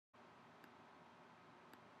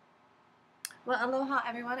Well, aloha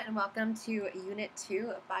everyone, and welcome to Unit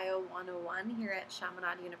 2 of BI101 here at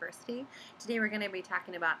Chaminade University. Today we're going to be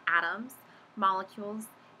talking about atoms, molecules,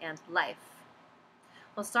 and life.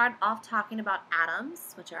 We'll start off talking about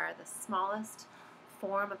atoms, which are the smallest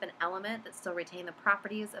form of an element that still retain the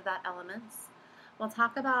properties of that element. We'll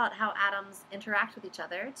talk about how atoms interact with each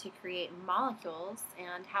other to create molecules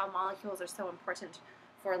and how molecules are so important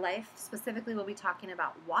for life. Specifically, we'll be talking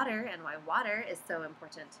about water and why water is so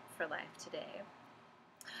important for life today.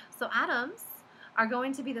 So atoms are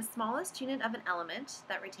going to be the smallest unit of an element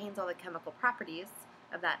that retains all the chemical properties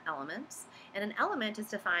of that element. And an element is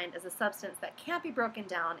defined as a substance that can't be broken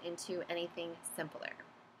down into anything simpler.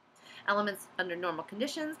 Elements under normal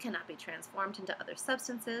conditions cannot be transformed into other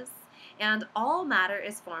substances, and all matter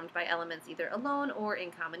is formed by elements either alone or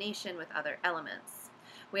in combination with other elements.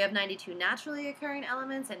 We have 92 naturally occurring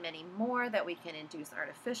elements and many more that we can induce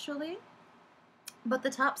artificially. But the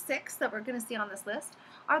top 6 that we're going to see on this list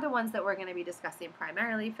are the ones that we're going to be discussing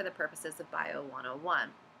primarily for the purposes of Bio 101.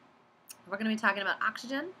 We're going to be talking about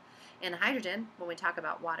oxygen and hydrogen when we talk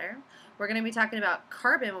about water. We're going to be talking about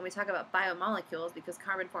carbon when we talk about biomolecules, because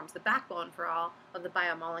carbon forms the backbone for all of the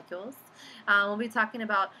biomolecules. We'll be talking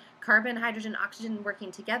about carbon, hydrogen, oxygen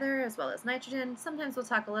working together, as well as nitrogen. Sometimes we'll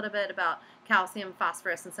talk a little bit about calcium,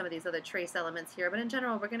 phosphorus, and some of these other trace elements here, but in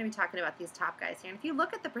general we're going to be talking about these top guys here. And if you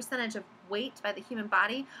look at the percentage of weight by the human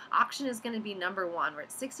body, oxygen is going to be number 1. We're at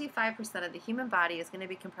 65% of the human body is going to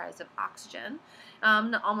be comprised of oxygen,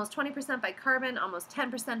 almost 20% by carbon, almost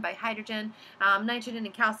 10% by hydrogen. Nitrogen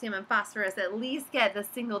and calcium and phosphorus at least get the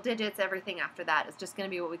single digits. Everything after that is just going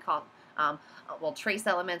to be what we call trace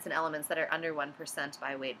elements and elements that are under 1%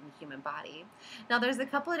 by weight in the human body. Now there's a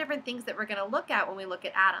couple of different things that we're going to look at when we look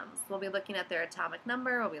at atoms. We'll be looking at their atomic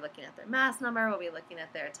number, we'll be looking at their mass number, we'll be looking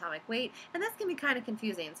at their atomic weight, and this can be kind of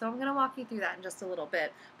confusing, so I'm going to walk you through that in just a little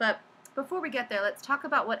bit. But before we get there, let's talk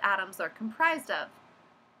about what atoms are comprised of.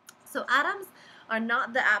 So atoms are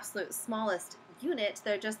not the absolute smallest unit,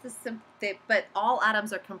 they're just the but all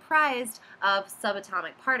atoms are comprised of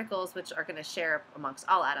subatomic particles, which are going to share amongst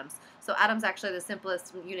all atoms. So atoms actually the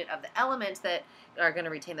simplest unit of the element that are going to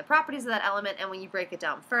retain the properties of that element, and when you break it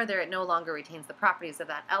down further, it no longer retains the properties of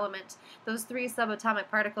that element. Those 3 subatomic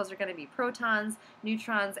particles are going to be protons,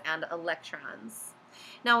 neutrons, and electrons.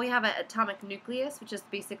 Now we have an atomic nucleus, which is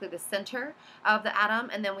basically the center of the atom,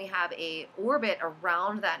 and then we have a orbit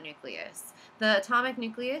around that nucleus. The atomic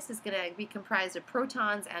nucleus is going to be comprised of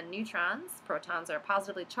protons and neutrons. Protons are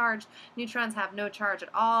positively charged. Neutrons have no charge at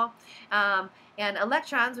all. And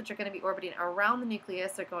electrons, which are going to be orbiting around the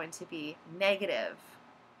nucleus, are going to be negative.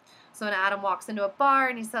 So an atom walks into a bar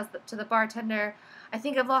and he says to the bartender, "I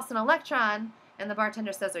think I've lost an electron." And the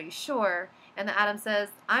bartender says, "Are you sure?" And the atom says,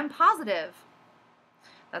 "I'm positive."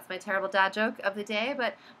 That's my terrible dad joke of the day,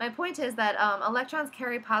 but my point is that electrons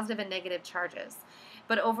carry positive and negative charges.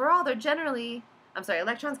 But overall,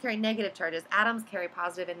 electrons carry negative charges. Atoms carry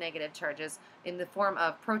positive and negative charges in the form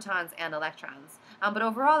of protons and electrons. But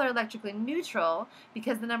overall, they're electrically neutral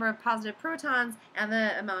because the number of positive protons and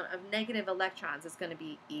the amount of negative electrons is going to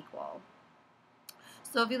be equal.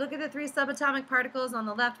 So if you look at the 3 subatomic particles on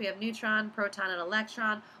the left, we have neutron, proton, and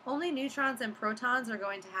electron. Only neutrons and protons are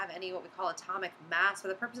going to have any what we call atomic mass. For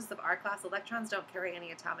the purposes of our class, electrons don't carry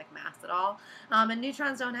any atomic mass at all. And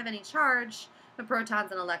neutrons don't have any charge, but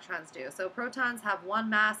protons and electrons do. So protons have 1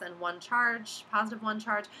 mass and 1 charge, positive 1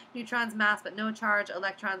 charge. Neutrons mass but no charge.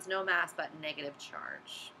 Electrons no mass but negative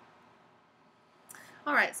charge.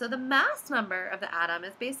 Alright, so the mass number of the atom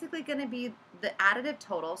is basically going to be the additive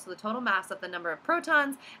total, so the total mass of the number of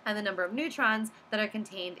protons and the number of neutrons that are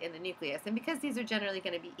contained in the nucleus. And because these are generally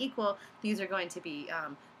going to be equal, these are going to be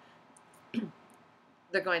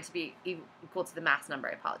they're going to be equal to the mass number.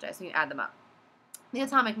 I apologize. So you add them up. The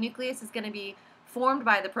atomic nucleus is going to be formed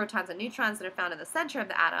by the protons and neutrons that are found in the center of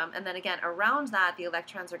the atom, and then again around that the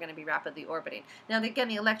electrons are going to be rapidly orbiting. Now again,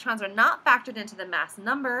 the electrons are not factored into the mass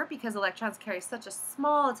number because electrons carry such a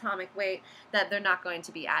small atomic weight that they're not going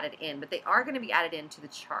to be added in, but they are going to be added into the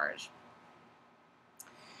charge.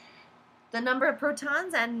 The number of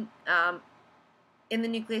protons and in the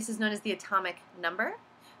nucleus is known as the atomic number.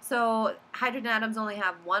 So hydrogen atoms only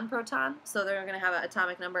have 1 proton, so they're going to have an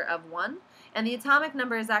atomic number of 1. And the atomic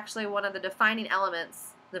number is actually one of the defining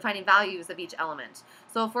values of each element.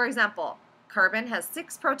 So for example, carbon has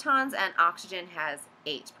 6 protons and oxygen has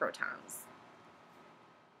 8 protons.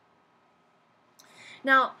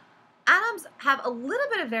 Now, atoms have a little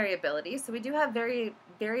bit of variability, so we do have very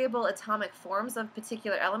variable atomic forms of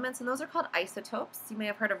particular elements, and those are called isotopes. You may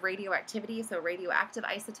have heard of radioactivity, so radioactive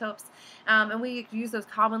isotopes, and we use those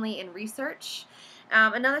commonly in research.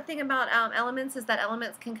 Another thing about elements is that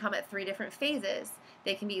elements can come at 3 different phases.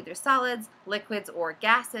 They can be either solids, liquids, or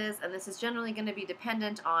gases, and this is generally going to be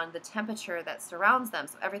dependent on the temperature that surrounds them.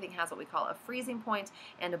 So everything has what we call a freezing point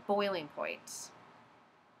and a boiling point.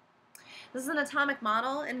 This is an atomic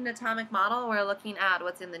model. In an atomic model, we're looking at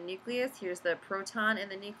what's in the nucleus. Here's the proton in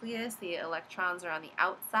the nucleus. The electrons are on the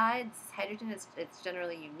outside. This is hydrogen. It's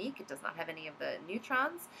generally unique. It does not have any of the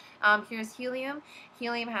neutrons. Here's helium.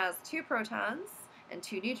 Helium has 2 protons and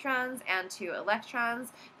 2 neutrons and 2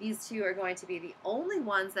 electrons. These 2 are going to be the only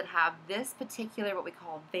ones that have this particular what we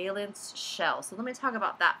call valence shell. So let me talk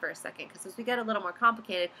about that for a second, because as we get a little more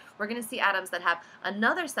complicated, we're going to see atoms that have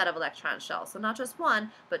another set of electron shells. So not just 1,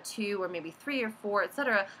 but 2 or maybe 3 or 4,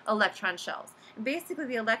 etc. electron shells. And basically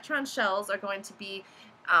the electron shells are going to be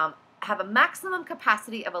have a maximum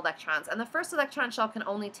capacity of electrons, and the first electron shell can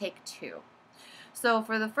only take 2. So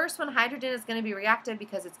for the first one, hydrogen is going to be reactive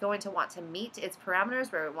because it's going to want to meet its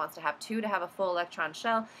parameters where it wants to have 2 to have a full electron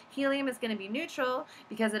shell. Helium is going to be neutral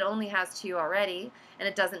because it only has 2 already and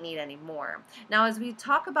it doesn't need any more. Now as we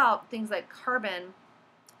talk about things like carbon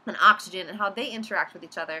and oxygen and how they interact with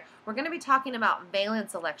each other, we're going to be talking about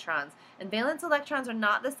valence electrons. And valence electrons are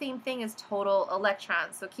not the same thing as total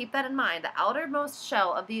electrons. So keep that in mind. The outermost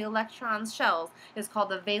shell of the electron shells is called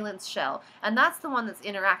the valence shell. And that's the one that's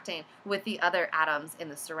interacting with the other atoms in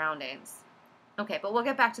the surroundings. Okay, but we'll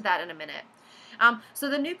get back to that in a minute. So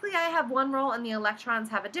the nuclei have one role and the electrons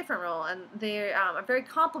have a different role, and they are very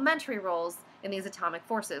complementary roles in these atomic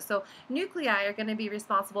forces. So nuclei are going to be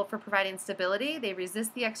responsible for providing stability. They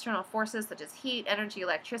resist the external forces such as heat, energy,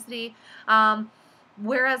 electricity.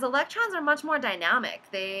 Whereas electrons are much more dynamic.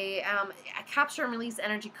 They capture and release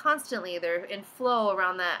energy constantly. They're in flow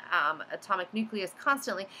around the atomic nucleus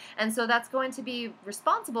constantly. And so that's going to be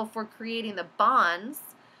responsible for creating the bonds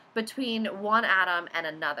between one atom and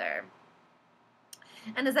another.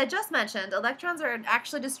 And as I just mentioned, electrons are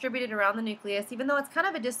actually distributed around the nucleus, even though it's kind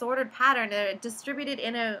of a disordered pattern. They're distributed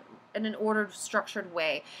in an ordered, structured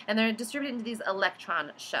way, and they're distributed into these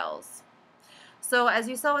electron shells. So as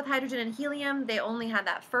you saw with hydrogen and helium, they only had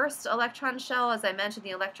that first electron shell. As I mentioned, the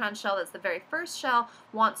electron shell, that's the very first shell,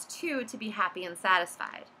 wants 2 to be happy and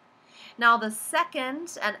satisfied. Now the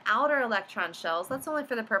second and outer electron shells, that's only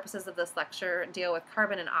for the purposes of this lecture, deal with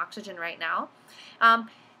carbon and oxygen right now.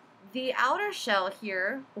 The outer shell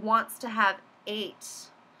here wants to have 8.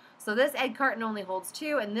 So this egg carton only holds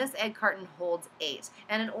 2, and this egg carton holds 8.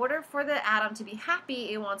 And in order for the atom to be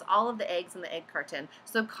happy, it wants all of the eggs in the egg carton.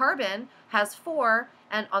 So carbon has 4,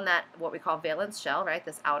 and on that what we call valence shell, right,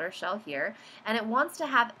 this outer shell here, and it wants to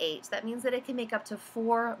have 8. That means that it can make up to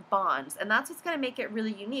 4 bonds, and that's what's going to make it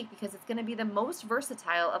really unique, because it's going to be the most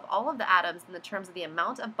versatile of all of the atoms in the terms of the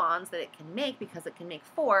amount of bonds that it can make, because it can make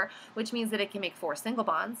 4, which means that it can make 4 single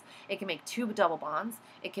bonds, it can make 2 double bonds,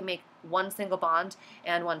 it can make 1 single bond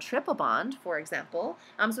and 1 triple bond, for example.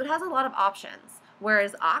 So it has a lot of options.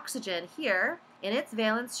 Whereas oxygen here, in its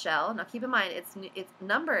valence shell, now keep in mind its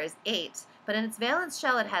number is 8, but in its valence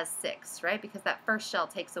shell it has 6, right? Because that first shell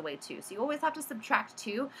takes away 2. So you always have to subtract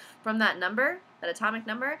 2 from that number, that atomic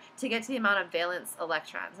number, to get to the amount of valence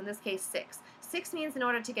electrons. In this case, 6. 6 means in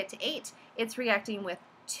order to get to 8, it's reacting with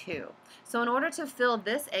 2. So in order to fill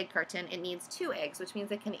this egg carton, it needs 2 eggs, which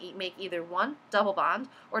means it can make either 1 double bond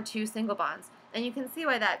or 2 single bonds. And you can see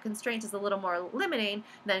why that constraint is a little more limiting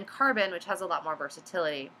than carbon, which has a lot more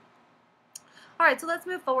versatility. All right, so let's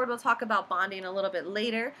move forward. We'll talk about bonding a little bit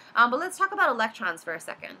later, but let's talk about electrons for a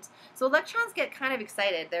second. So electrons get kind of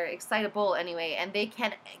excited. They're excitable anyway, and they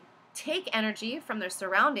can take energy from their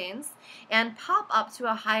surroundings and pop up to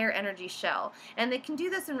a higher energy shell. And they can do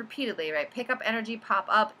this repeatedly, right? Pick up energy, pop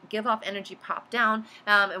up, give off energy, pop down,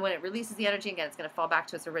 and when it releases the energy, again, it's going to fall back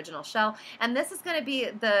to its original shell. And this is going to be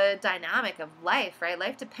the dynamic of life, right?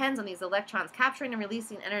 Life depends on these electrons capturing and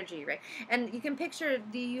releasing energy, right? And you can picture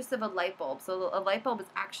the use of a light bulb. So a light bulb is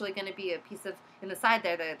actually going to be a piece of, in the side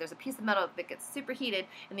there's a piece of metal that gets superheated,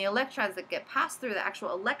 and the electrons that get passed through, the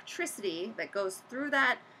actual electricity that goes through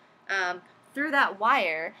that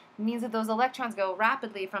wire, means that those electrons go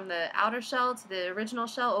rapidly from the outer shell to the original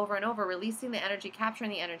shell over and over, releasing the energy, capturing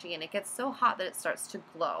the energy, and it gets so hot that it starts to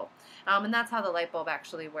glow. And that's how the light bulb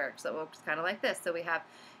actually works. It works kind of like this. So we have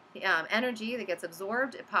energy that gets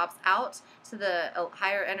absorbed, it pops out to the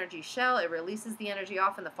higher energy shell, it releases the energy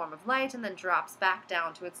off in the form of light, and then drops back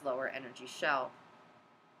down to its lower energy shell.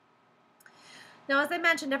 Now, as I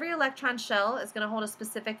mentioned, every electron shell is going to hold a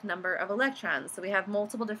specific number of electrons. So we have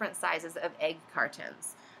multiple different sizes of egg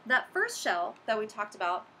cartons. That first shell that we talked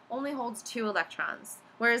about only holds 2 electrons,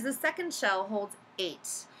 whereas the second shell holds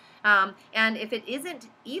 8. And if it isn't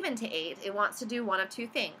even to 8, it wants to do one of two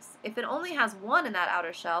things. If it only has 1 in that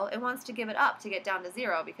outer shell, it wants to give it up to get down to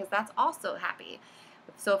 0 because that's also happy.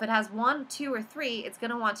 So if it has 1, 2, or 3, it's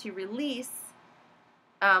going to want to release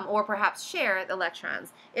or perhaps share the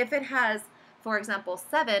electrons. If it has, for example,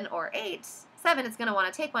 7 or 8, 7, it's going to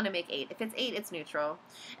want to take one to make 8. If it's 8, it's neutral.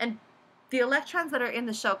 And the electrons that are in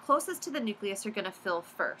the shell closest to the nucleus are going to fill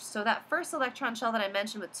first. So that first electron shell that I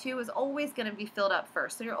mentioned with 2 is always going to be filled up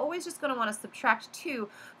first. So you're always just going to want to subtract 2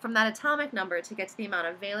 from that atomic number to get to the amount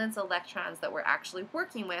of valence electrons that we're actually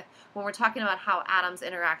working with when we're talking about how atoms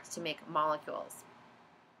interact to make molecules.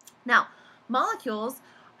 Now, molecules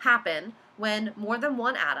happen when more than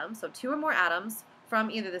one atom, so 2 or more atoms from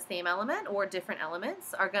either the same element or different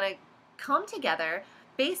elements, are going to come together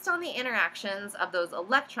based on the interactions of those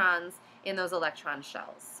electrons in those electron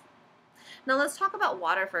shells. Now let's talk about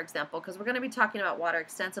water, for example, because we're going to be talking about water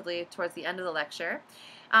extensively towards the end of the lecture.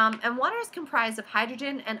 And water is comprised of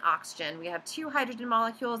hydrogen and oxygen. We have 2 hydrogen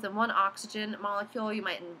molecules and 1 oxygen molecule. You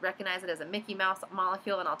might recognize it as a Mickey Mouse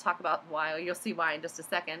molecule, and I'll talk about why. You'll see why in just a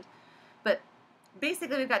second. But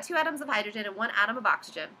basically, we've got 2 atoms of hydrogen and 1 atom of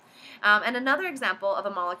oxygen. And another example of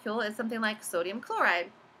a molecule is something like sodium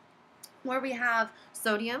chloride, where we have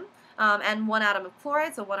sodium and 1 atom of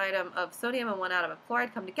chloride, so 1 atom of sodium and 1 atom of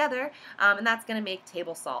chloride come together, and that's going to make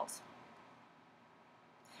table salt.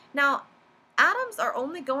 Now, atoms are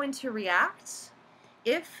only going to react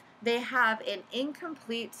if they have an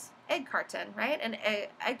incomplete egg carton, right? An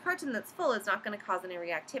egg carton that's full is not going to cause any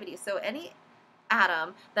reactivity. So any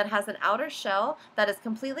atom that has an outer shell that is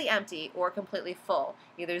completely empty or completely full,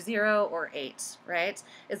 either 0 or 8, right,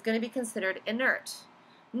 is going to be considered inert.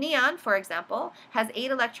 Neon, for example, has 8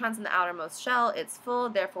 electrons in the outermost shell. It's full,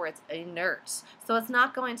 therefore it's inert. So it's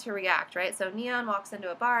not going to react, right? So neon walks into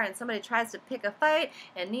a bar and somebody tries to pick a fight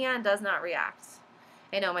and neon does not react.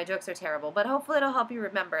 I know my jokes are terrible, but hopefully it'll help you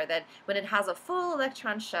remember that when it has a full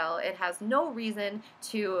electron shell, it has no reason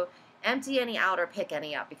to empty any out or pick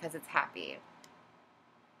any up because it's happy.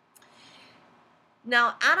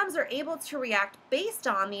 Now, atoms are able to react based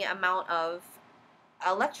on the amount of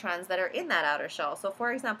electrons that are in that outer shell. So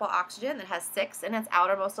for example, oxygen that has 6 in its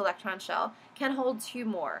outermost electron shell can hold 2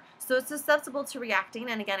 more. So it's susceptible to reacting,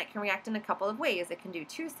 and again, it can react in a couple of ways. It can do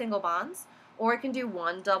 2 single bonds, or it can do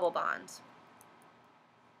 1 double bond.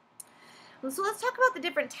 So let's talk about the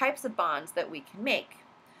different types of bonds that we can make.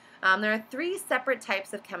 There are 3 separate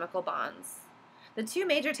types of chemical bonds. The 2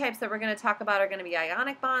 major types that we're going to talk about are going to be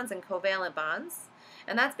ionic bonds and covalent bonds.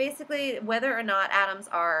 And that's basically whether or not atoms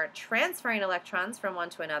are transferring electrons from one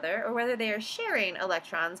to another or whether they are sharing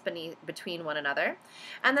electrons between one another.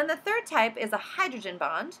 And then the third type is a hydrogen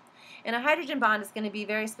bond. And a hydrogen bond is going to be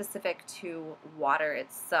very specific to water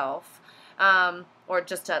itself, or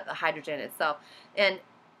just to the hydrogen itself. And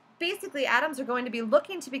basically, atoms are going to be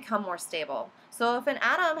looking to become more stable. So if an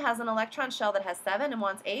atom has an electron shell that has 7 and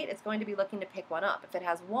wants 8, it's going to be looking to pick one up. If it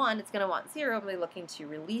has 1, it's going to want 0 and be looking to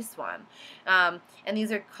release 1. And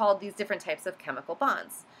these are called these different types of chemical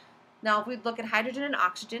bonds. Now, if we look at hydrogen and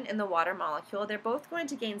oxygen in the water molecule, they're both going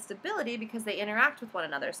to gain stability because they interact with one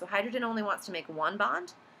another. So hydrogen only wants to make 1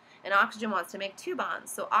 bond, and oxygen wants to make 2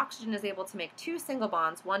 bonds. So oxygen is able to make 2 single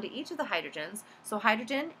bonds, 1 to each of the hydrogens. So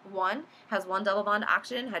hydrogen 1 has 1 double bond to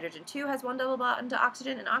oxygen, hydrogen 2 has 1 double bond to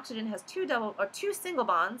oxygen, and oxygen has 2 single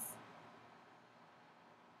bonds.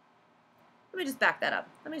 Let me just back that up.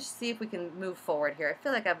 Let me just see if we can move forward here. I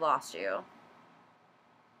feel like I've lost you.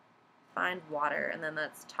 Find water, and then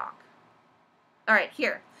let's talk. All right,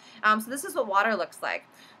 here. So this is what water looks like.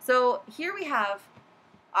 So here we have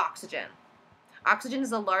oxygen. Oxygen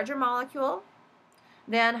is a larger molecule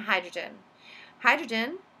than hydrogen.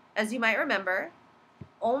 Hydrogen, as you might remember,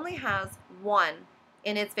 only has 1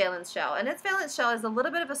 in its valence shell. And its valence shell is a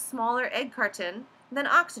little bit of a smaller egg carton than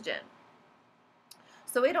oxygen.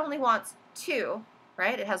 So it only wants 2,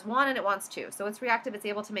 right? It has 1 and it wants 2. So it's reactive. It's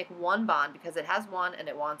able to make 1 bond because it has 1 and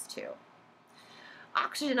it wants 2.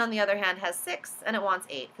 Oxygen, on the other hand, has 6 and it wants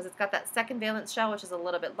 8 because it's got that second valence shell, which is a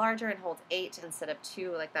little bit larger and holds 8 instead of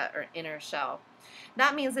 2 like that inner shell.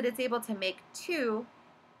 That means that it's able to make 2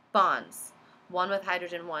 bonds, 1 with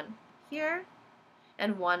hydrogen 1 here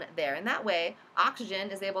and 1 there. And that way, oxygen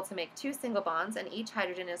is able to make 2 single bonds, and each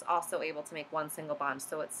hydrogen is also able to make 1 single bond,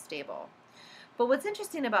 so it's stable. But what's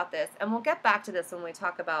interesting about this, and we'll get back to this when we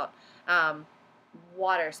talk about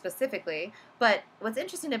water specifically, but what's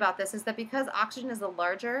interesting about this is that because oxygen is a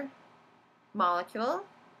larger molecule,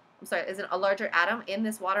 is a larger atom in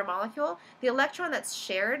this water molecule, the electron that's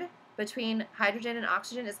shared between hydrogen and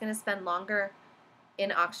oxygen is going to spend longer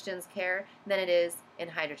in oxygen's care than it is in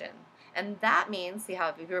hydrogen. And that means, see how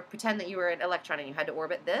if you were pretend that you were an electron and you had to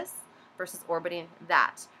orbit this versus orbiting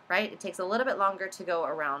that, right? It takes a little bit longer to go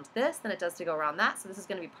around this than it does to go around that. So this is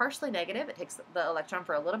going to be partially negative. It takes the electron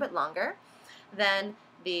for a little bit longer. Then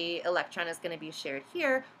the electron is going to be shared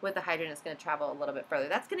here with the hydrogen is going to travel a little bit further.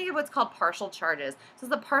 That's going to give what's called partial charges. So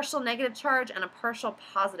it's a partial negative charge and a partial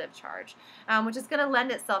positive charge, which is going to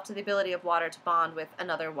lend itself to the ability of water to bond with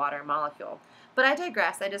another water molecule. But I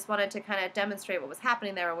digress. I just wanted to kind of demonstrate what was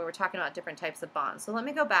happening there when we were talking about different types of bonds. So let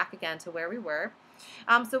me go back again to where we were.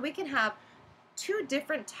 So we can have two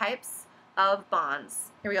different types of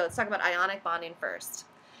bonds. Here we go. Let's talk about ionic bonding first.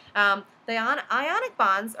 The ionic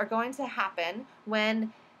bonds are going to happen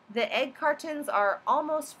when the egg cartons are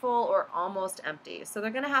almost full or almost empty. So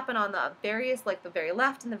they're going to happen on the various, like the very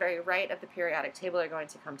left and the very right of the periodic table are going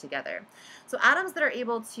to come together. So atoms that are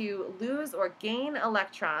able to lose or gain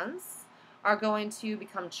electrons are going to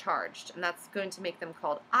become charged, and that's going to make them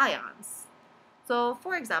called ions. So,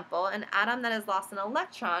 for example, an atom that has lost an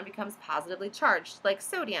electron becomes positively charged, like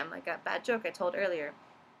sodium, like that bad joke I told earlier.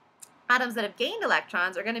 Atoms that have gained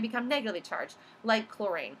electrons are going to become negatively charged, like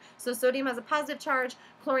chlorine. So sodium has a positive charge,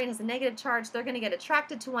 chlorine has a negative charge. They're going to get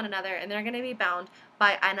attracted to one another, and they're going to be bound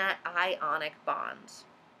by an ionic bond.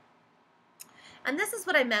 And this is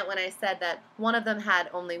what I meant when I said that one of them had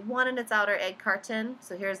only one in its outer egg carton.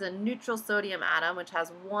 So here's a neutral sodium atom, which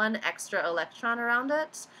has one extra electron around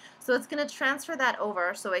it. So it's going to transfer that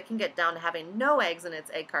over so it can get down to having no eggs in its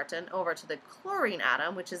egg carton over to the chlorine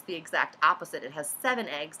atom, which is the exact opposite. It has 7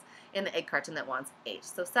 eggs in the egg carton that wants 8.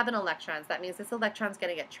 So 7 electrons. That means this electron is going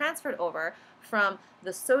to get transferred over from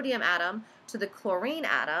the sodium atom to the chlorine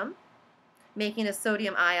atom, making a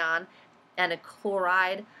sodium ion and a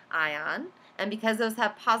chloride ion. And because those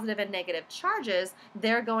have positive and negative charges,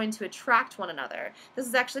 they're going to attract one another. This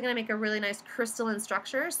is actually going to make a really nice crystalline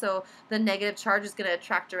structure. So the negative charge is going to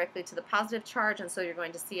attract directly to the positive charge, and so you're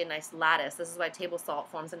going to see a nice lattice. This is why table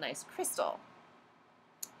salt forms a nice crystal.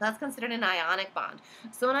 That's considered an ionic bond.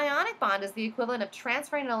 So an ionic bond is the equivalent of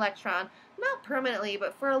transferring an electron, not permanently,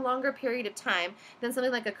 but for a longer period of time than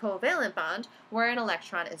something like a covalent bond, where an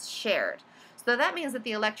electron is shared. So that means that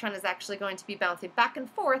the electron is actually going to be bouncing back and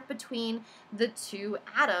forth between the two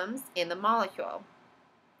atoms in the molecule.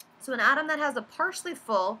 So an atom that has a partially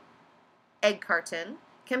full egg carton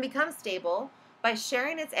can become stable by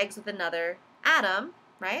sharing its eggs with another atom,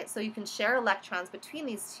 right? So you can share electrons between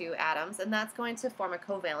these two atoms, and that's going to form a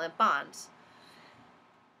covalent bond.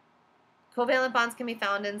 Covalent bonds can be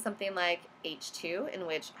found in something like H2, in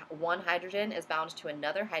which one hydrogen is bound to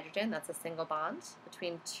another hydrogen. That's a single bond.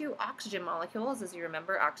 Between 2 oxygen molecules, as you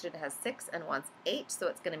remember, oxygen has 6 and wants 8, so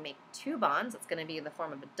it's going to make 2 bonds. It's going to be in the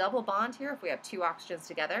form of a double bond here if we have 2 oxygens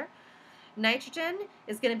together. Nitrogen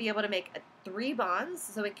is going to be able to make 3 bonds,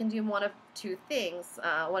 so it can do one of 3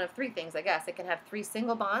 things, I guess. It can have 3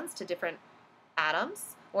 single bonds to different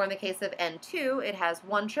atoms, or in the case of N2, it has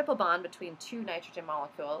 1 triple bond between 2 nitrogen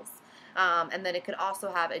molecules. And then it could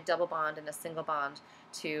also have a double bond and a single bond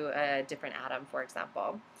to a different atom, for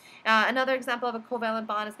example. Another example of a covalent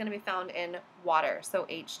bond is going to be found in water, so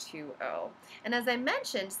H2O. And as I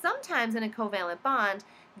mentioned, sometimes in a covalent bond,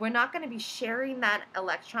 we're not going to be sharing that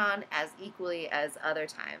electron as equally as other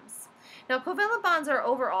times. Now, covalent bonds are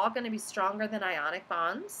overall going to be stronger than ionic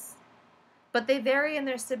bonds, but they vary in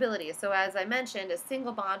their stability. So as I mentioned, a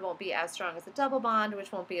single bond won't be as strong as a double bond,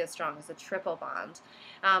 which won't be as strong as a triple bond.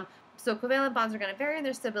 So covalent bonds are going to vary in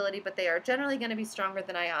their stability, but they are generally going to be stronger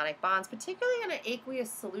than ionic bonds, particularly in an aqueous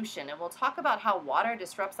solution. And we'll talk about how water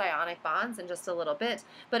disrupts ionic bonds in just a little bit.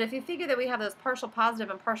 But if you figure that we have those partial positive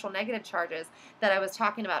and partial negative charges that I was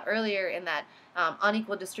talking about earlier in that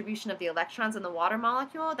unequal distribution of the electrons in the water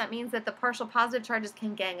molecule, that means that the partial positive charges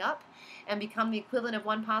can gang up and become the equivalent of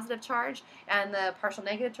 1 positive charge, and the partial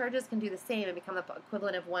negative charges can do the same and become the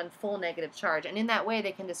equivalent of 1 full negative charge. And in that way,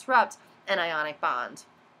 they can disrupt an ionic bond.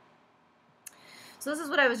 So this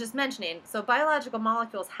is what I was just mentioning. So biological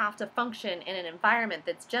molecules have to function in an environment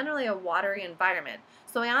that's generally a watery environment.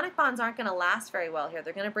 So ionic bonds aren't going to last very well here.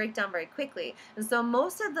 They're going to break down very quickly. And so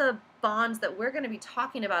most of the bonds that we're going to be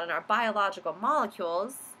talking about in our biological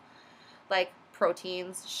molecules, like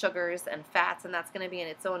proteins, sugars, and fats, and that's going to be in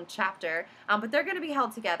its own chapter, but they're going to be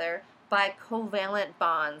held together by covalent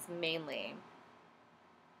bonds mainly.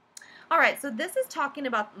 All right, so this is talking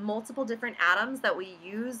about multiple different atoms that we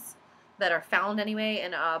use that are found anyway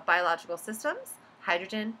in biological systems: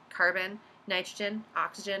 hydrogen, carbon, nitrogen,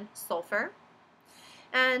 oxygen, sulfur.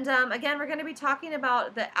 And again, we're going to be talking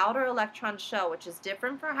about the outer electron shell, which is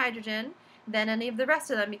different for hydrogen than any of the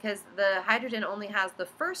rest of them, because the hydrogen only has the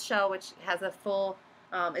first shell, which has a full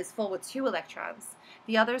is full with 2 electrons.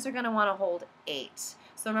 The others are going to want to hold 8.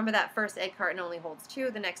 So remember that first egg carton only holds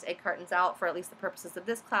 2. The next egg cartons out, for at least the purposes of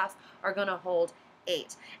this class, are going to hold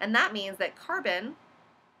 8. And that means that carbon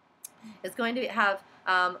is going to have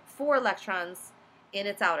 4 electrons in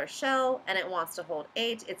its outer shell, and it wants to hold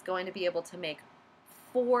 8. It's going to be able to make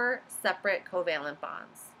 4 separate covalent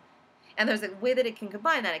bonds. And there's a way that it can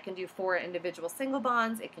combine that. It can do 4 individual single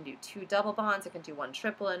bonds, it can do 2 double bonds, it can do 1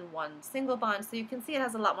 triple and 1 single bond. So you can see it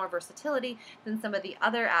has a lot more versatility than some of the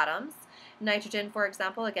other atoms. Nitrogen, for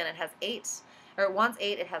example, again, it has 8, or it wants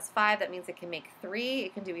 8, it has 5. That means it can make 3.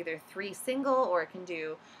 It can do either 3 single, or it can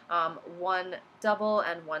do 1 double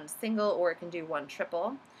and 1 single, or it can do 1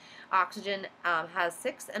 triple. Oxygen has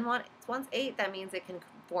 6 and wants 8. That means it can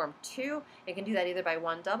form 2. It can do that either by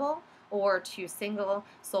 1 double or 2 single.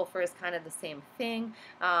 Sulfur is kind of the same thing,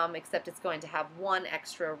 except it's going to have 1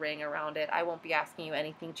 extra ring around it. I won't be asking you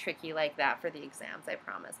anything tricky like that for the exams, I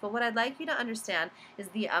promise. But what I'd like you to understand is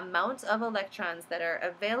the amount of electrons that are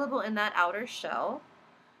available in that outer shell,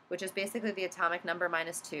 which is basically the atomic number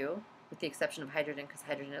minus 2, with the exception of hydrogen, because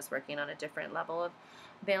hydrogen is working on a different level of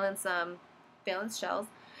valence shells.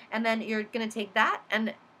 And then you're going to take that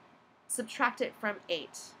and subtract it from 8.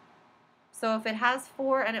 So if it has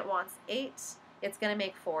 4 and it wants 8, it's going to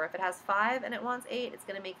make 4. If it has 5 and it wants 8, it's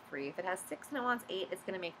going to make 3. If it has 6 and it wants 8, it's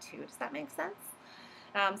going to make 2. Does that make sense?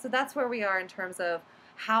 So that's where we are in terms of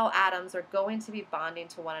how atoms are going to be bonding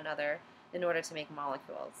to one another in order to make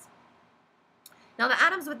molecules. Now, the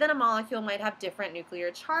atoms within a molecule might have different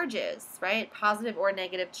nuclear charges, right? Positive or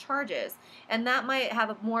negative charges. And that might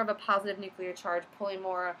have more of a positive nuclear charge, pulling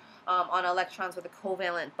more on electrons with a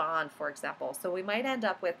covalent bond, for example. So we might end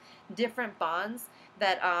up with different bonds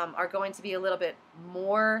that are going to be a little bit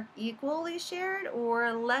more equally shared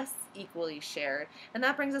or less equally shared. And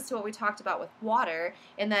that brings us to what we talked about with water,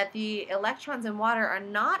 in that the electrons in water are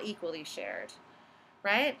not equally shared,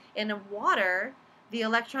 right? In water, the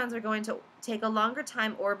electrons are going to take a longer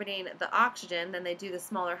time orbiting the oxygen than they do the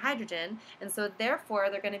smaller hydrogen, and so therefore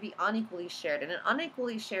they're going to be unequally shared. And an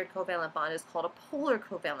unequally shared covalent bond is called a polar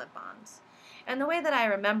covalent bond. And the way that I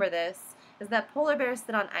remember this is that polar bears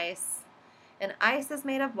sit on ice, and ice is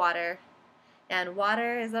made of water, and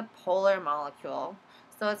water is a polar molecule.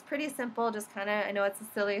 So it's pretty simple, just kind of, I know it's a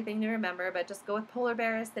silly thing to remember, but just go with polar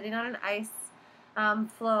bears sitting on an ice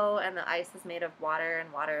flow, and the ice is made of water,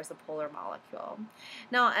 and water is a polar molecule.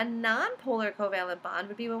 Now, a non-polar covalent bond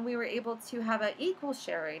would be when we were able to have an equal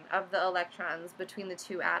sharing of the electrons between the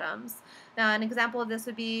 2 atoms. Now, an example of this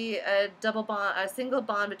would be a single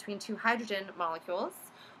bond between 2 hydrogen molecules,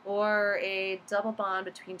 or a double bond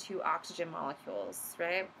between 2 oxygen molecules,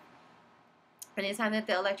 right? Anytime that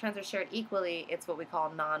the electrons are shared equally, it's what we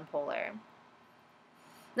call non-polar.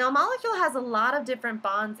 Now, a molecule has a lot of different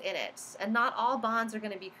bonds in it, and not all bonds are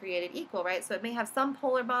going to be created equal, right? So it may have some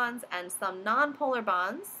polar bonds and some non-polar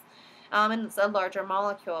bonds, and it's a larger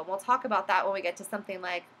molecule. And we'll talk about that when we get to something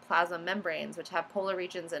like plasma membranes, which have polar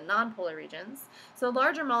regions and non-polar regions. So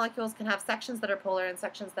larger molecules can have sections that are polar and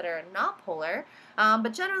sections that are not polar,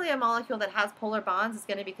 but generally a molecule that has polar bonds is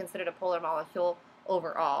going to be considered a polar molecule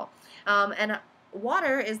overall. And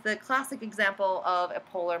water is the classic example of a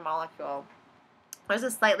polar molecule. There's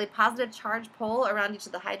a slightly positive charge pole around each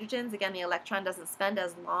of the hydrogens. Again, the electron doesn't spend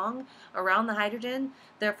as long around the hydrogen,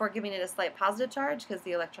 therefore giving it a slight positive charge because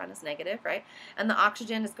the electron is negative, right? And the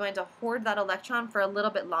oxygen is going to hoard that electron for a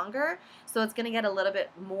little bit longer, so it's going to get a little bit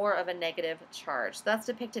more of a negative charge. So that's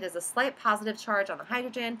depicted as a slight positive charge on the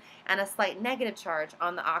hydrogen and a slight negative charge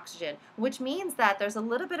on the oxygen, which means that there's a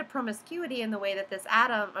little bit of promiscuity in the way that this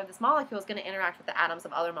atom or this molecule is going to interact with the atoms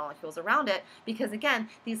of other molecules around it, because again,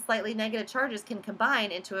 these slightly negative charges can combine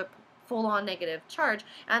into a full-on negative charge,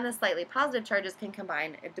 and the slightly positive charges can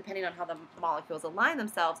combine, depending on how the molecules align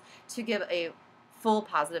themselves, to give a full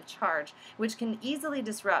positive charge, which can easily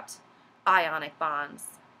disrupt ionic bonds.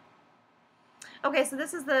 Okay, so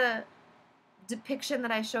this is the depiction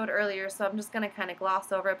that I showed earlier, so I'm just going to kind of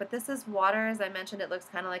gloss over it, but this is water. As I mentioned, it looks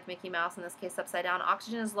kind of like Mickey Mouse, in this case upside down.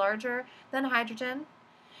 Oxygen is larger than hydrogen.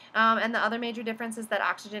 And the other major difference is that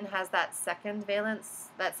oxygen has that second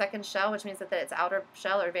shell, which means that its outer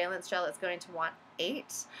shell or valence shell is going to want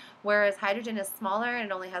 8, whereas hydrogen is smaller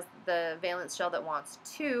and it only has the valence shell that wants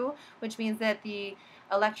 2, which means that the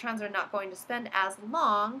electrons are not going to spend as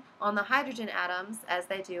long on the hydrogen atoms as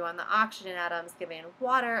they do on the oxygen atoms, giving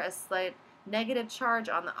water a slight negative charge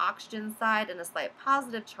on the oxygen side and a slight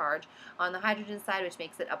positive charge on the hydrogen side, which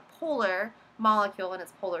makes it a polar molecule, and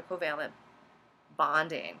it's polar covalent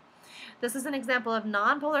bonding. This is an example of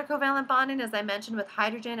nonpolar covalent bonding, as I mentioned with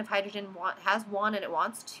hydrogen. If hydrogen has one and it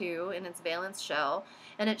wants two in its valence shell,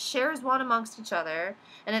 and it shares one amongst each other,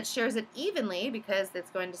 and it shares it evenly because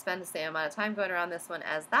it's going to spend the same amount of time going around this one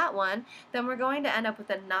as that one, then we're going to end up with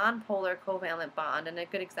a nonpolar covalent bond. And a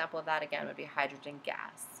good example of that, again, would be hydrogen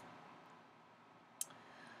gas.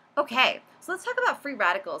 Okay, so let's talk about free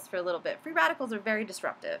radicals for a little bit. Free radicals are very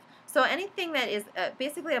disruptive. So anything that is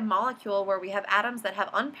basically a molecule where we have atoms that have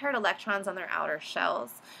unpaired electrons on their outer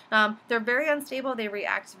shells. They're very unstable. They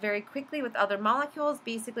react very quickly with other molecules,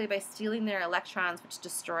 basically by stealing their electrons, which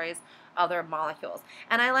destroys other molecules.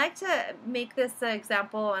 And I like to make this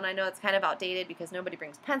example, and I know it's kind of outdated because nobody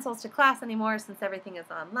brings pencils to class anymore since everything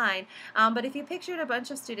is online, but if you pictured a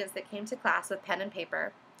bunch of students that came to class with pen and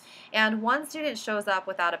paper, and one student shows up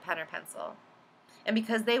without a pen or pencil. And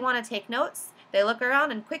because they want to take notes, they look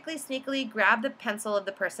around and quickly, sneakily grab the pencil of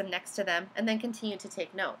the person next to them and then continue to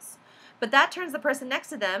take notes. But that turns the person next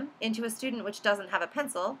to them into a student which doesn't have a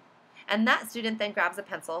pencil, and that student then grabs a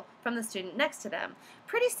pencil from the student next to them.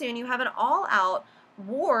 Pretty soon you have an all-out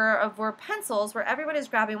war of pencils where everyone is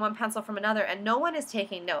grabbing one pencil from another and no one is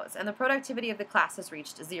taking notes, and the productivity of the class has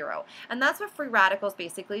reached zero. And that's what free radicals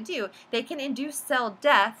basically do. They can induce cell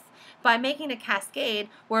death by making a cascade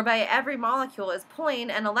whereby every molecule is pulling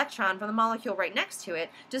an electron from the molecule right next to it,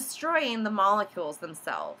 destroying the molecules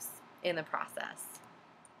themselves in the process.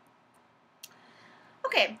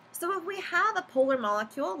 Okay, so if we have a polar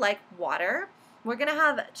molecule like water, we're going to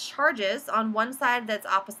have charges on one side that's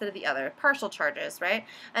opposite of the other, partial charges, right?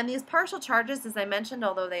 And these partial charges, as I mentioned,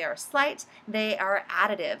 although they are slight, they are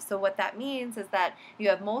additive. So what that means is that you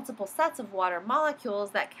have multiple sets of water molecules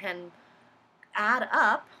that can add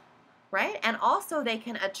up, right? And also they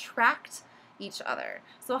can attract each other.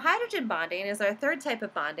 So hydrogen bonding is our third type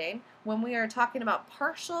of bonding when we are talking about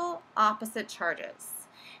partial opposite charges.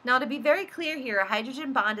 Now, to be very clear here, a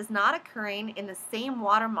hydrogen bond is not occurring in the same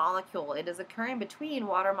water molecule. It is occurring between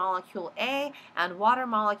water molecule A and water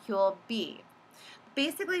molecule B.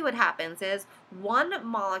 Basically what happens is one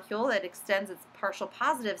molecule that extends its partial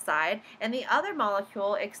positive side and the other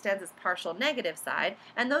molecule extends its partial negative side,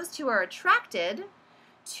 and those two are attracted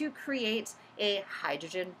to create a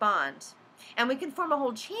hydrogen bond. And we can form a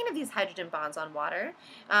whole chain of these hydrogen bonds on water,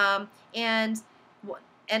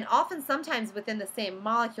 and often sometimes within the same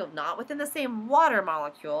molecule, not within the same water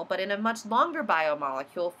molecule, but in a much longer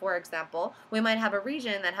biomolecule. For example, we might have a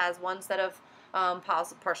region that has one set of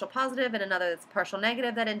partial positive and another that's partial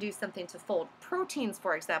negative that induce something to fold. Proteins,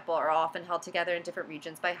 for example, are often held together in different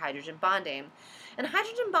regions by hydrogen bonding. And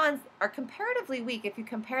hydrogen bonds are comparatively weak if you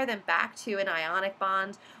compare them back to an ionic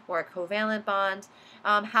bond or a covalent bond.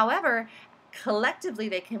 However, collectively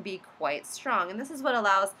they can be quite strong, and this is what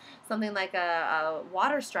allows something like a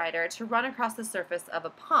water strider to run across the surface of a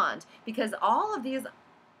pond, because all of these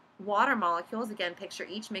water molecules, again, picture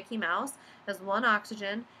each Mickey Mouse as one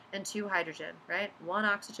oxygen and two hydrogen, right? One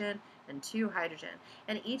oxygen and two hydrogen.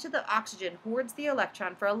 And each of the oxygen hoards the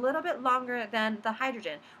electron for a little bit longer than the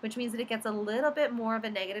hydrogen, which means that it gets a little bit more of a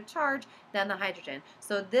negative charge than the hydrogen.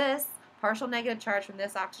 So this partial negative charge from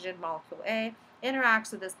this oxygen, molecule A,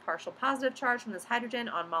 interacts with this partial positive charge from this hydrogen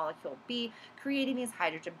on molecule B, creating these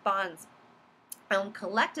hydrogen bonds. And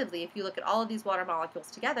collectively, if you look at all of these water molecules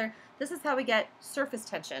together, this is how we get surface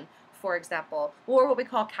tension, for example, or what we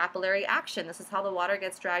call capillary action. This is how the water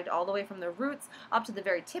gets dragged all the way from the roots up to the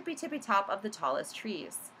very tippy top of the tallest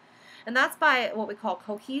trees. And that's by what we call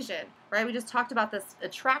cohesion, right? We just talked about this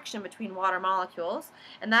attraction between water molecules,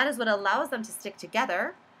 and that is what allows them to stick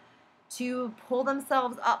together to pull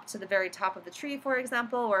themselves up to the very top of the tree, for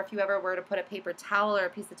example, or if you ever were to put a paper towel or a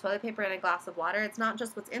piece of toilet paper in a glass of water, it's not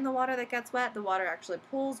just what's in the water that gets wet. The water actually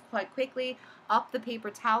pulls quite quickly up the paper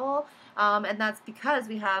towel, and that's because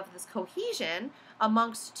we have this cohesion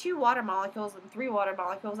amongst two water molecules and three water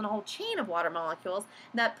molecules and a whole chain of water molecules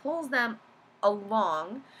that pulls them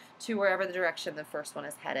along to wherever the direction the first one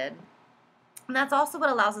is headed. And that's also what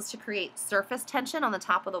allows us to create surface tension on the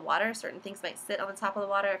top of the water. Certain things might sit on the top of the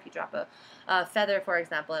water. If you drop a feather, for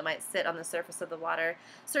example, it might sit on the surface of the water.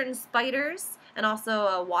 Certain spiders and also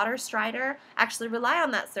a water strider actually rely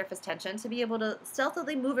on that surface tension to be able to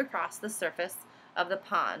stealthily move across the surface of the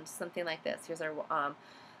pond, something like this. Here's our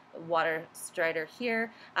water strider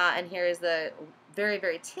here, and here is the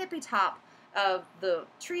very tippy top of the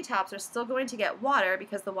treetops are still going to get water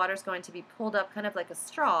because the water is going to be pulled up kind of like a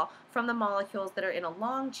straw from the molecules that are in a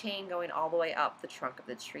long chain going all the way up the trunk of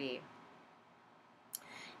the tree.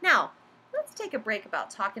 Now, let's take a break about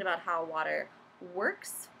talking about how water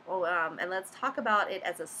works, and let's talk about it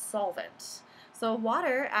as a solvent. So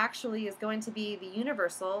water actually is going to be the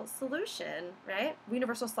universal solution, right?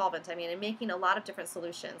 Universal solvent, I mean, in making a lot of different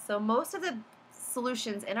solutions. So most of the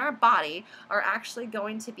solutions in our body are actually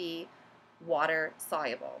going to be water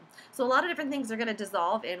soluble. So a lot of different things are going to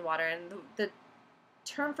dissolve in water, and the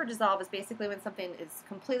term for dissolve is basically when something is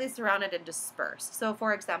completely surrounded and dispersed. So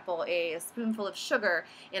for example, a spoonful of sugar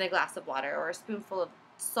in a glass of water or a spoonful of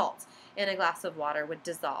salt in a glass of water would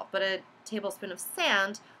dissolve, but a tablespoon of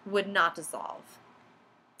sand would not dissolve.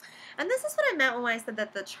 And this is what I meant when I said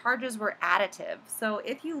that the charges were additive. So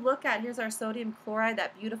if you look at, here's our sodium chloride,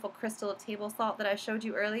 that beautiful crystal of table salt that I showed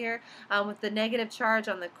you earlier, with the negative charge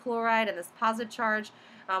on the chloride and this positive charge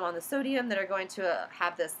on the sodium that are going to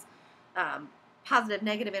have this positive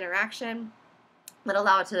negative interaction that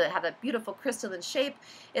allow it to have a beautiful crystalline shape.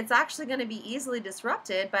 It's actually going to be easily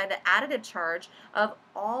disrupted by the additive charge of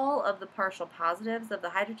all of the partial positives of the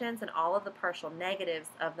hydrogens and all of the partial negatives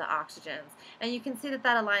of the oxygens. And you can see that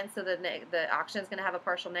that aligns, so the oxygen is going to have a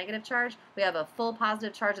partial negative charge. We have a full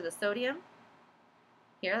positive charge of the sodium.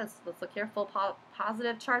 Here, let's look here, full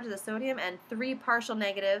positive charge of the sodium, and 3 partial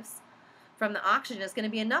negatives from the oxygen is going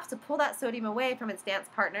to be enough to pull that sodium away from its dance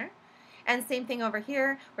partner. And same thing over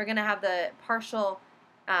here, we're going to have the partial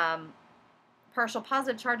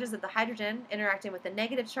positive charges of the hydrogen interacting with the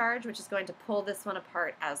negative charge, which is going to pull this one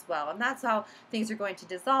apart as well. And that's how things are going to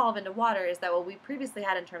dissolve into water, is that what we previously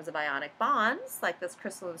had in terms of ionic bonds, like this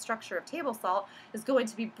crystalline structure of table salt, is going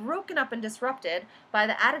to be broken up and disrupted by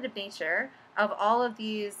the additive nature of all of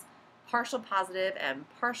these partial positive and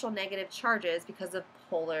partial negative charges because of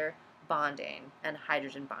polar bonding and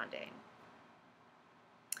hydrogen bonding.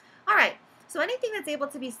 All right, so anything that's able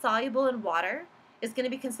to be soluble in water is going to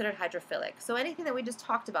be considered hydrophilic. So anything that we just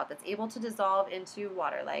talked about that's able to dissolve into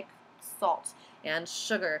water, like salt and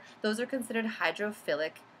sugar, those are considered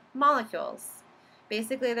hydrophilic molecules.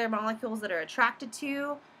 Basically, they're molecules that are attracted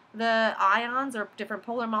to the ions or different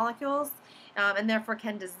polar molecules, and therefore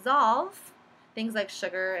can dissolve. Things like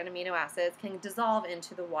sugar and amino acids can dissolve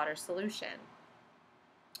into the water solution.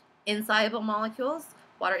 Insoluble molecules,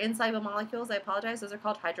 water insoluble molecules, I apologize, those are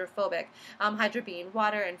called hydrophobic. Hydro being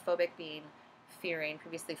water and phobic being fearing,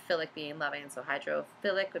 previously philic being loving. So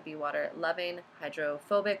hydrophilic would be water loving,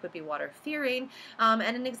 hydrophobic would be water fearing. And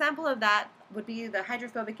an example of that would be the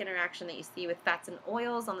hydrophobic interaction that you see with fats and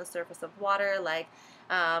oils on the surface of water, like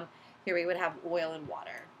here we would have oil and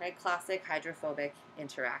water, right? Classic hydrophobic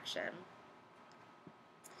interaction.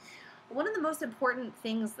 One of the most important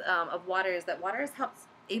things of water is that water is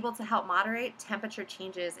able to help moderate temperature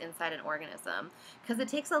changes inside an organism, because it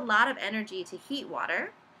takes a lot of energy to heat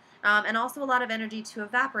water and also a lot of energy to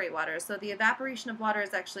evaporate water. So the evaporation of water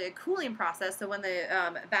is actually a cooling process. So when the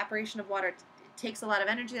evaporation of water takes a lot of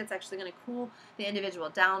energy, that's actually going to cool the individual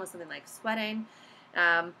down with something like sweating.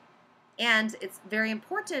 And it's very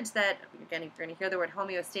important that, again, you're going to hear the word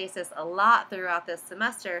homeostasis a lot throughout this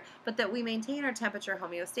semester, but that we maintain our temperature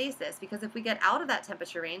homeostasis, because if we get out of that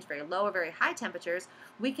temperature range, very low or very high temperatures,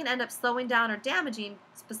 we can end up slowing down or damaging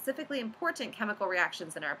specifically important chemical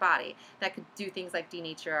reactions in our body that could do things like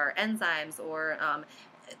denature our enzymes or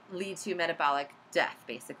lead to metabolic death,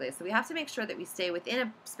 basically. So we have to make sure that we stay within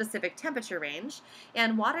a specific temperature range,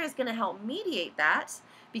 and water is going to help mediate that,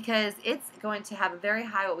 because it's going to have a very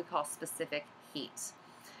high, what we call specific heat.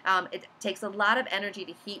 It takes a lot of energy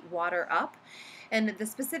to heat water up, and the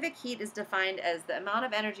specific heat is defined as the amount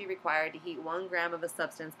of energy required to heat 1 gram of a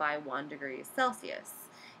substance by 1 degree Celsius.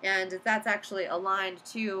 And that's actually aligned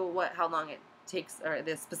to how long it takes, or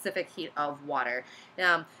the specific heat of water.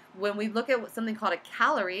 When we look at something called a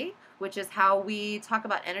calorie, which is how we talk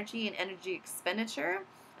about energy and energy expenditure,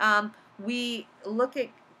 we look at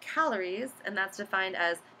calories, and that's defined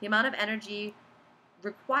as the amount of energy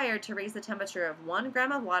required to raise the temperature of 1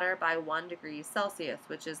 gram of water by 1 degree Celsius,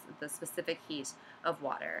 which is the specific heat of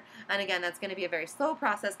water. And again, that's going to be a very slow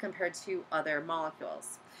process compared to other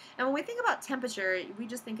molecules. And when we think about temperature, we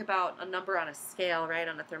just think about a number on a scale, right,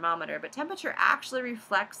 on a thermometer, but temperature actually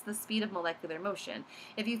reflects the speed of molecular motion.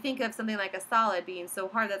 If you think of something like a solid being so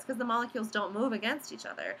hard, that's because the molecules don't move against each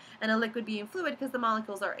other, and a liquid being fluid because the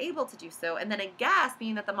molecules are able to do so, and then a gas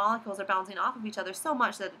being that the molecules are bouncing off of each other so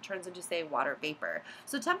much that it turns into, say, water vapor.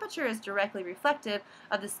 So temperature is directly reflective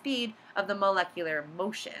of the speed of the molecular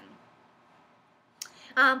motion.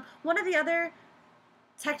 One of the other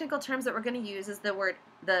technical terms that we're going to use is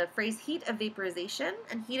the phrase heat of vaporization,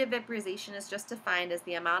 and heat of vaporization is just defined as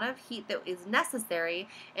the amount of heat that is necessary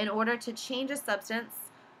in order to change a substance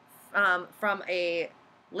from a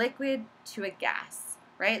liquid to a gas,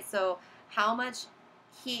 right? So how much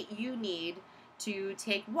heat you need to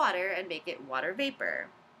take water and make it water vapor.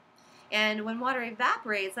 And when water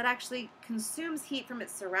evaporates, that actually consumes heat from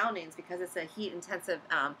its surroundings because it's a heat-intensive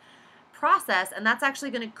process, and that's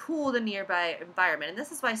actually going to cool the nearby environment. And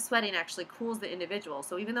this is why sweating actually cools the individual.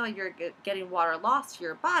 So even though you're getting water lost to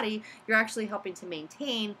your body, you're actually helping to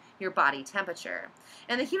maintain your body temperature.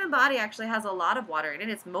 And the human body actually has a lot of water in it.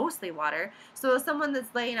 It's mostly water. So someone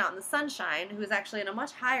that's laying out in the sunshine, who is actually in a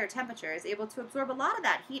much higher temperature, is able to absorb a lot of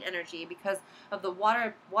that heat energy because of the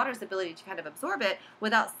water's ability to kind of absorb it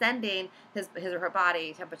without sending his or her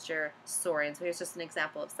body temperature soaring. So here's just an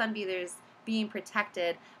example of sunbathers being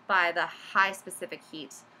protected by the high specific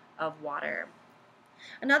heat of water.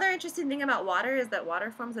 Another interesting thing about water is that water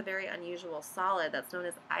forms a very unusual solid that's known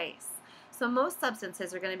as ice. So most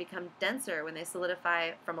substances are going to become denser when they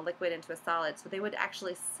solidify from a liquid into a solid, so they would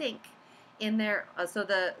actually sink in there. So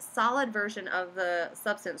the solid version of the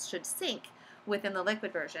substance should sink within the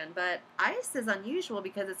liquid version, but ice is unusual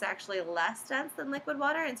because it's actually less dense than liquid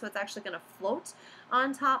water, and so it's actually going to float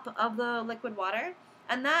on top of the liquid water.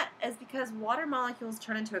 And that is because water molecules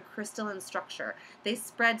turn into a crystalline structure. They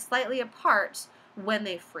spread slightly apart when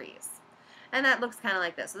they freeze. And that looks kind of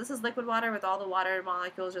like this. So this is liquid water with all the water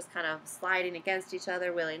molecules just kind of sliding against each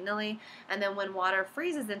other willy-nilly. And then when water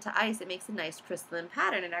freezes into ice, it makes a nice crystalline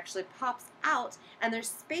pattern. It actually pops out, and there's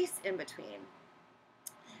space in between.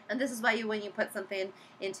 And this is why when you put something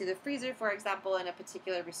into the freezer, for example, in a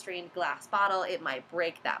particular restrained glass bottle, it might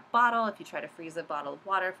break that bottle. If you try to freeze a bottle of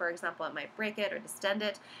water, for example, it might break it or distend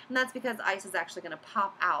it. And that's because ice is actually going to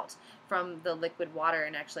pop out from the liquid water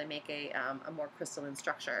and actually make a more crystalline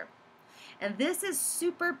structure. And this is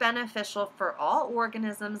super beneficial for all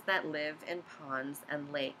organisms that live in ponds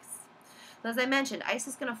and lakes. As I mentioned, ice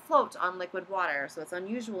is going to float on liquid water, so it's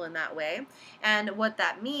unusual in that way. And what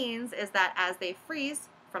that means is that as they freeze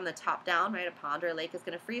from the top down, right, a pond or a lake is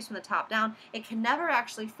going to freeze from the top down, it can never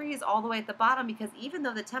actually freeze all the way at the bottom because even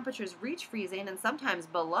though the temperatures reach freezing and sometimes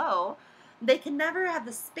below, they can never have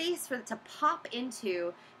the space for it to pop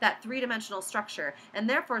into that three-dimensional structure. And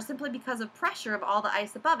therefore, simply because of pressure of all the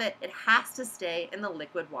ice above it, it has to stay in the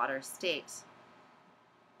liquid water state.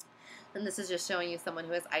 And this is just showing you someone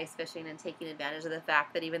who is ice fishing and taking advantage of the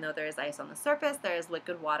fact that even though there is ice on the surface, there is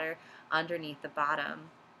liquid water underneath the bottom.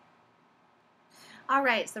 All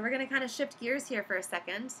right, so we're going to kind of shift gears here for a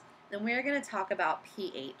second, and we're going to talk about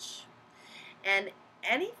pH. And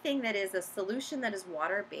anything that is a solution that is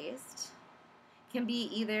water-based can be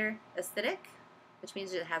either acidic, which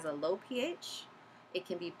means it has a low pH. It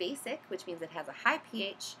can be basic, which means it has a high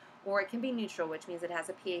pH, or it can be neutral, which means it has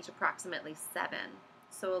a pH approximately 7.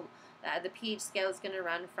 So the pH scale is going to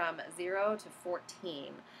run from 0 to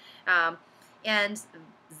 14. And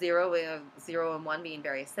 0 and 1 being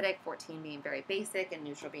very acidic, 14 being very basic, and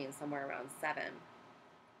neutral being somewhere around 7.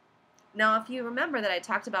 Now, if you remember that I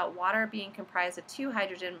talked about water being comprised of two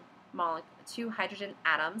hydrogen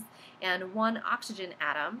atoms and one oxygen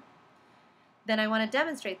atom, then I want to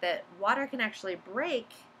demonstrate that water can actually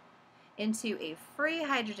break into a free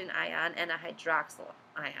hydrogen ion and a hydroxyl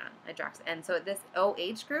ion. And so this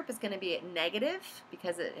OH group is going to be at negative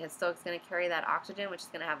because it's going to carry that oxygen, which is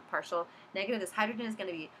going to have a partial negative. This hydrogen is going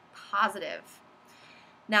to be positive.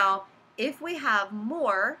 Now, if we have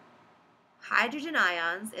more hydrogen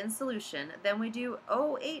ions in solution than we do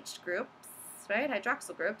OH groups, right,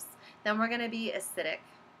 hydroxyl groups, then we're going to be acidic.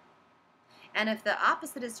 And if the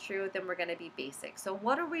opposite is true, then we're going to be basic. So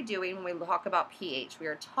what are we doing when we talk about pH? We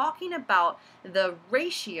are talking about the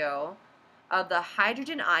ratio of the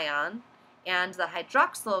hydrogen ion and the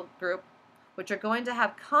hydroxyl group, which are going to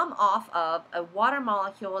have come off of a water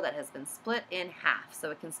molecule that has been split in half.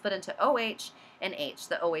 So it can split into OH and H.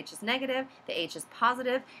 The OH is negative, the H is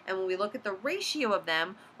positive, and when we look at the ratio of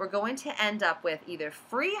them, we're going to end up with either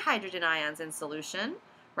free hydrogen ions in solution,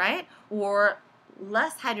 right, or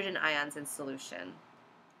less hydrogen ions in solution.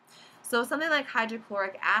 So something like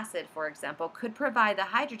hydrochloric acid, for example, could provide the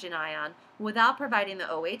hydrogen ion without providing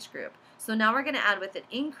the OH group. So now we're going to add with an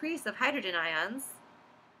increase of hydrogen ions,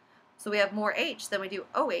 so we have more H than we do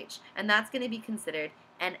OH, and that's going to be considered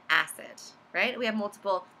an acid, right? We have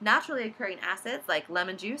multiple naturally occurring acids like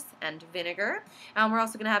lemon juice and vinegar, and we're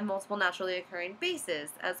also going to have multiple naturally occurring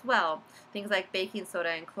bases as well. Things like baking soda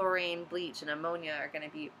and chlorine, bleach, and ammonia are going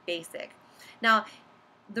to be basic. Now,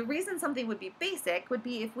 the reason something would be basic would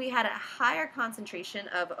be if we had a higher concentration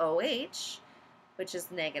of OH, which is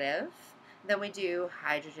negative, than we do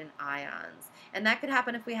hydrogen ions. And that could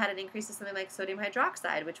happen if we had an increase of something like sodium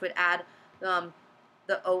hydroxide, which would add the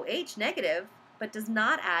OH negative, but does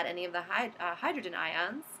not add any of the hydrogen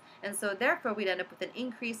ions. And so therefore we'd end up with an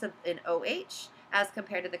increase in OH as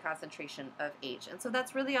compared to the concentration of H. And so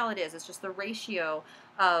that's really all it is. It's just the ratio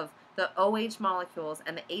of the OH molecules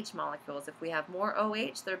and the H molecules. If we have more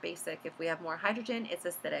OH, they're basic. If we have more hydrogen, it's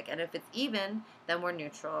acidic. And if it's even, then we're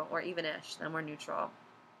neutral, or even-ish, then we're neutral.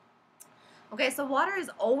 Okay, so water is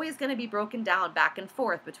always going to be broken down back and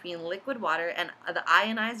forth between liquid water and the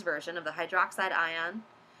ionized version of the hydroxide ion,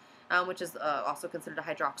 which is also considered a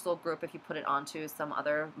hydroxyl group if you put it onto some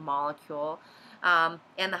other molecule, and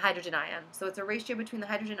the hydrogen ion. So it's a ratio between the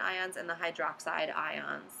hydrogen ions and the hydroxide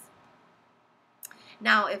ions.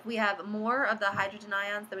 Now, if we have more of the hydrogen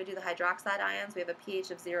ions than we do the hydroxide ions, we have a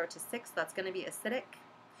pH of 0 to 6. That's going to be acidic.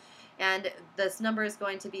 And this number is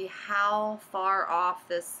going to be how far off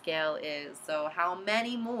this scale is. So how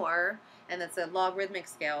many more, and it's a logarithmic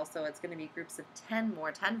scale, so it's going to be groups of 10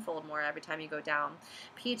 more, tenfold more every time you go down.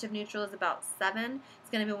 pH of neutral is about 7. It's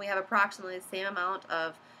going to be when we have approximately the same amount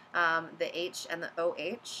of the H and the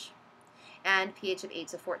OH. And pH of 8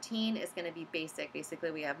 to 14 is going to be basic. Basically,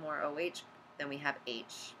 we have more OH than we have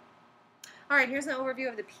H. All right, here's an overview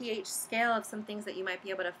of the pH scale of some things that you might be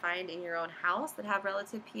able to find in your own house that have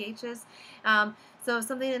relative pHs. So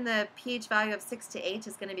something in the pH value of 6 to 8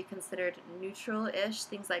 is going to be considered neutral-ish.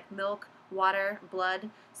 Things like milk, water, blood,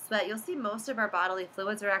 sweat. You'll see most of our bodily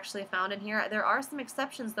fluids are actually found in here. There are some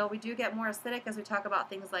exceptions, though. We do get more acidic as we talk about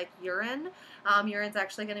things like urine. Urine's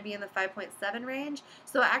actually going to be in the 5.7 range.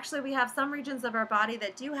 So actually we have some regions of our body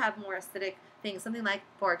that do have more acidic things. Something like,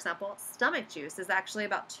 for example, stomach juice is actually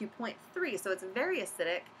about 2.3. So it's very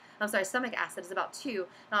acidic. I'm sorry, stomach acid is about 2.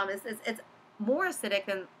 It's more acidic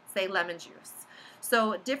than, say, lemon juice.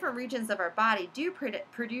 So different regions of our body do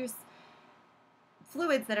produce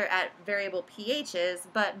fluids that are at variable pHs,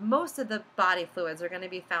 but most of the body fluids are going to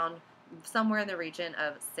be found somewhere in the region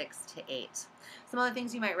of 6 to 8. Some other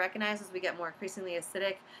things you might recognize as we get more increasingly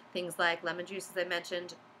acidic, things like lemon juice, as I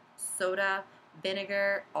mentioned, soda,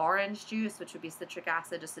 vinegar, orange juice, which would be citric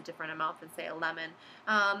acid, just a different amount than, say, a lemon,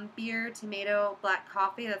 beer, tomato, black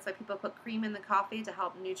coffee. That's why people put cream in the coffee to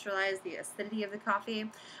help neutralize the acidity of the coffee.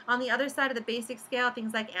 On the other side of the basic scale,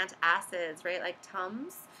 things like antacids, right, like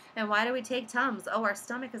Tums. And why do we take Tums? Oh, our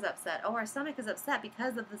stomach is upset. Oh, our stomach is upset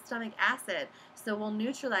because of the stomach acid. So we'll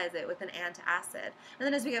neutralize it with an antacid. And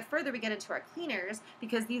then as we get further, we get into our cleaners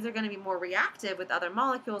because these are going to be more reactive with other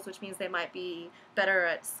molecules, which means they might be better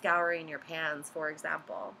at scouring your pans, for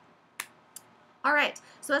example. All right,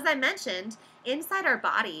 so as I mentioned, inside our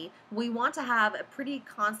body, we want to have a pretty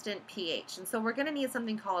constant pH. And so we're going to need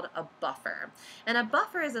something called a buffer. And a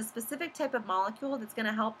buffer is a specific type of molecule that's going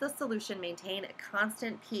to help the solution maintain a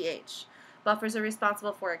constant pH. Buffers are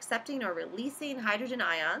responsible for accepting or releasing hydrogen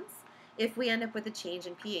ions if we end up with a change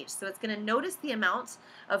in pH. So it's going to notice the amount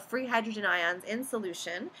of free hydrogen ions in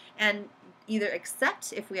solution and either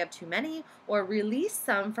accept if we have too many or release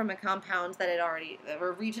some from a compound that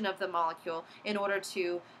or region of the molecule in order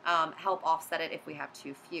to help offset it if we have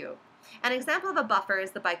too few. An example of a buffer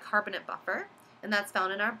is the bicarbonate buffer, and that's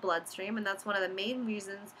found in our bloodstream, and that's one of the main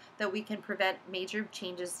reasons that we can prevent major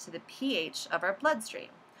changes to the pH of our bloodstream.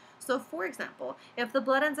 So for example, if the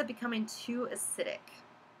blood ends up becoming too acidic,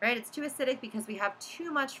 right? It's too acidic because we have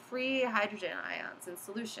too much free hydrogen ions in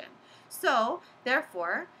solution. So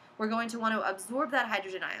therefore, we're going to want to absorb that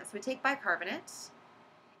hydrogen ion. So we take bicarbonate,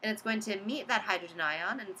 and it's going to meet that hydrogen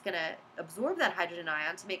ion, and it's going to absorb that hydrogen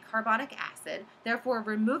ion to make carbonic acid, therefore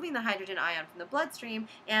removing the hydrogen ion from the bloodstream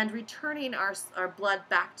and returning our blood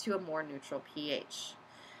back to a more neutral pH.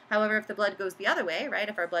 However, if the blood goes the other way, right,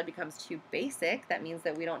 if our blood becomes too basic, that means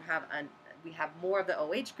that we have more of the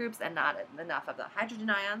OH groups and not enough of the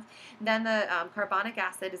hydrogen ions, then the carbonic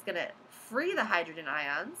acid is going to free the hydrogen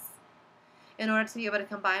ions in order to be able to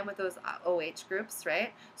combine with those OH groups,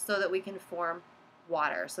 right, so that we can form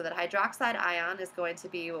water. So that hydroxide ion is going to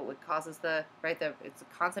be what causes it's a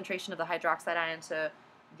concentration of the hydroxide ion to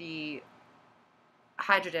the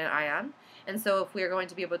hydrogen ion. And so if we are going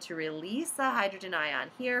to be able to release a hydrogen ion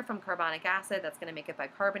here from carbonic acid, that's going to make it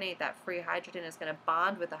bicarbonate. That free hydrogen is going to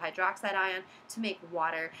bond with the hydroxide ion to make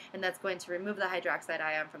water, and that's going to remove the hydroxide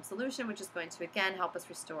ion from solution, which is going to, again, help us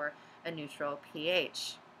restore a neutral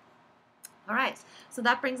pH. All right, so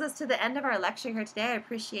that brings us to the end of our lecture here today. I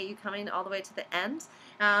appreciate you coming all the way to the end.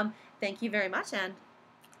 Thank you very much, and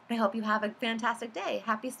I hope you have a fantastic day.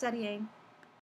 Happy studying.